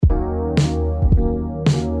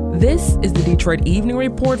This is the Detroit Evening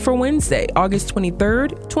Report for Wednesday, August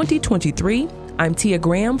 23rd, 2023. I'm Tia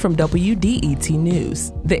Graham from WDET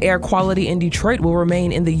News. The air quality in Detroit will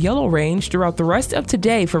remain in the yellow range throughout the rest of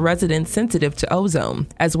today for residents sensitive to ozone.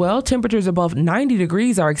 As well, temperatures above 90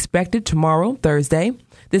 degrees are expected tomorrow, Thursday.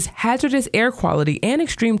 This hazardous air quality and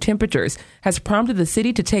extreme temperatures has prompted the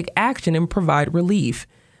city to take action and provide relief.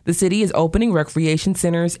 The city is opening recreation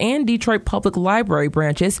centers and Detroit Public Library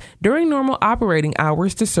branches during normal operating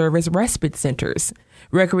hours to serve as respite centers.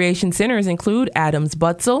 Recreation centers include Adams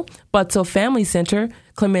Butzel, Butzel Family Center,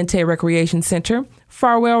 Clemente Recreation Center,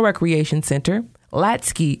 Farwell Recreation Center,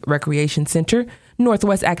 Latsky Recreation Center,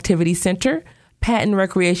 Northwest Activity Center, Patton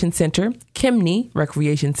Recreation Center, Kimney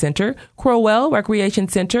Recreation Center, Crowell Recreation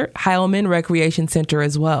Center, Heilman Recreation Center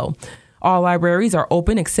as well. All libraries are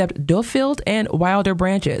open except Duffield and Wilder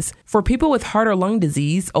branches. For people with heart or lung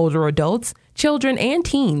disease, older adults, children, and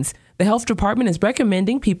teens, the health department is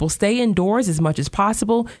recommending people stay indoors as much as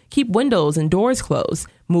possible, keep windows and doors closed,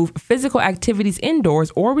 move physical activities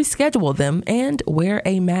indoors or reschedule them, and wear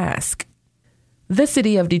a mask. The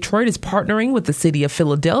city of Detroit is partnering with the city of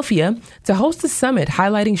Philadelphia to host a summit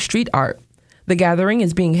highlighting street art. The gathering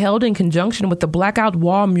is being held in conjunction with the Blackout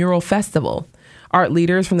Wall Mural Festival. Art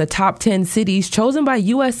leaders from the top 10 cities chosen by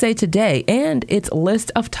USA Today and its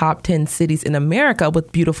list of top 10 cities in America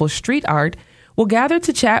with beautiful street art will gather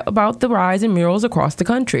to chat about the rise in murals across the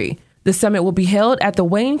country. The summit will be held at the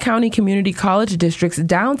Wayne County Community College District's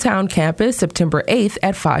downtown campus September 8th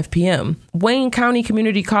at 5 p.m. Wayne County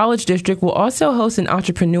Community College District will also host an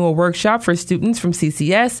entrepreneurial workshop for students from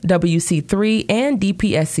CCS, WC3, and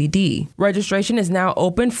DPSCD. Registration is now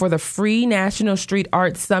open for the free National Street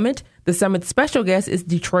Art Summit. The summit's special guest is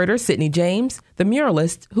Detroiter Sidney James, the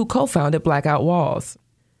muralist who co-founded Blackout Walls.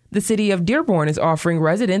 The city of Dearborn is offering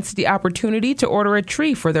residents the opportunity to order a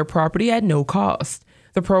tree for their property at no cost.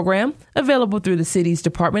 The program, available through the city's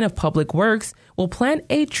Department of Public Works, will plant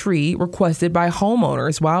a tree requested by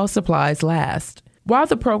homeowners while supplies last. While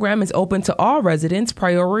the program is open to all residents,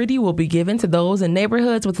 priority will be given to those in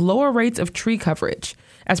neighborhoods with lower rates of tree coverage.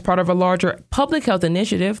 As part of a larger public health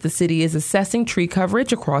initiative, the city is assessing tree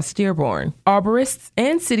coverage across Dearborn. Arborists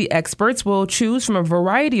and city experts will choose from a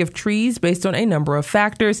variety of trees based on a number of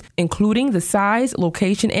factors, including the size,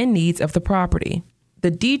 location, and needs of the property.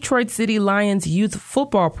 The Detroit City Lions Youth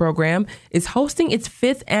Football Program is hosting its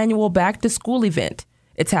 5th annual back-to-school event.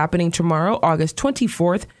 It's happening tomorrow, August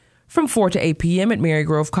 24th, from 4 to 8 p.m. at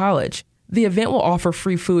Marygrove College. The event will offer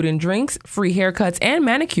free food and drinks, free haircuts and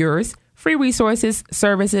manicures, free resources,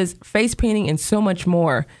 services, face painting, and so much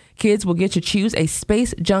more. Kids will get to choose a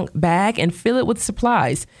space junk bag and fill it with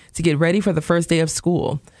supplies to get ready for the first day of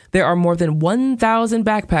school. There are more than 1,000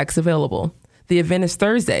 backpacks available. The event is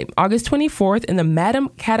Thursday, August 24th in the Madam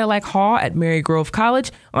Cadillac Hall at Marygrove College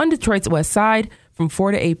on Detroit's west side from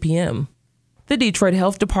 4 to 8 p.m. The Detroit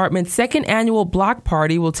Health Department's second annual block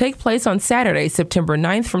party will take place on Saturday, September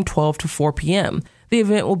 9th from 12 to 4 p.m. The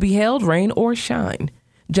event will be held rain or shine.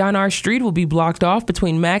 John R. Street will be blocked off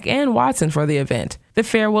between Mack and Watson for the event. The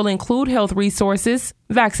fair will include health resources,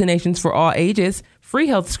 vaccinations for all ages, free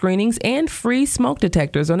health screenings, and free smoke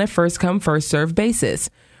detectors on a first-come, first-served basis.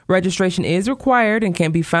 Registration is required and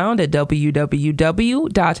can be found at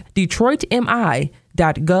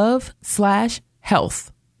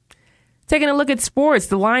www.detroitmi.gov/health. Taking a look at sports,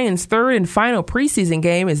 the Lions' third and final preseason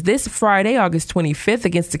game is this Friday, August 25th,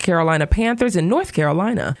 against the Carolina Panthers in North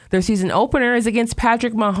Carolina. Their season opener is against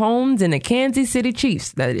Patrick Mahomes and the Kansas City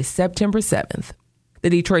Chiefs. That is September 7th. The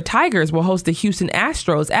Detroit Tigers will host the Houston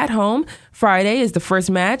Astros at home. Friday is the first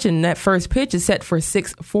match, and that first pitch is set for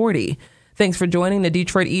 6:40. Thanks for joining the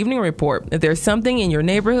Detroit Evening Report. If there's something in your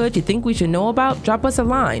neighborhood you think we should know about, drop us a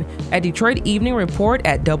line at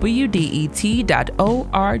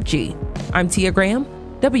DetroitEveningReport@WDET.org. I'm Tia Graham,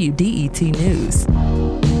 WDET News.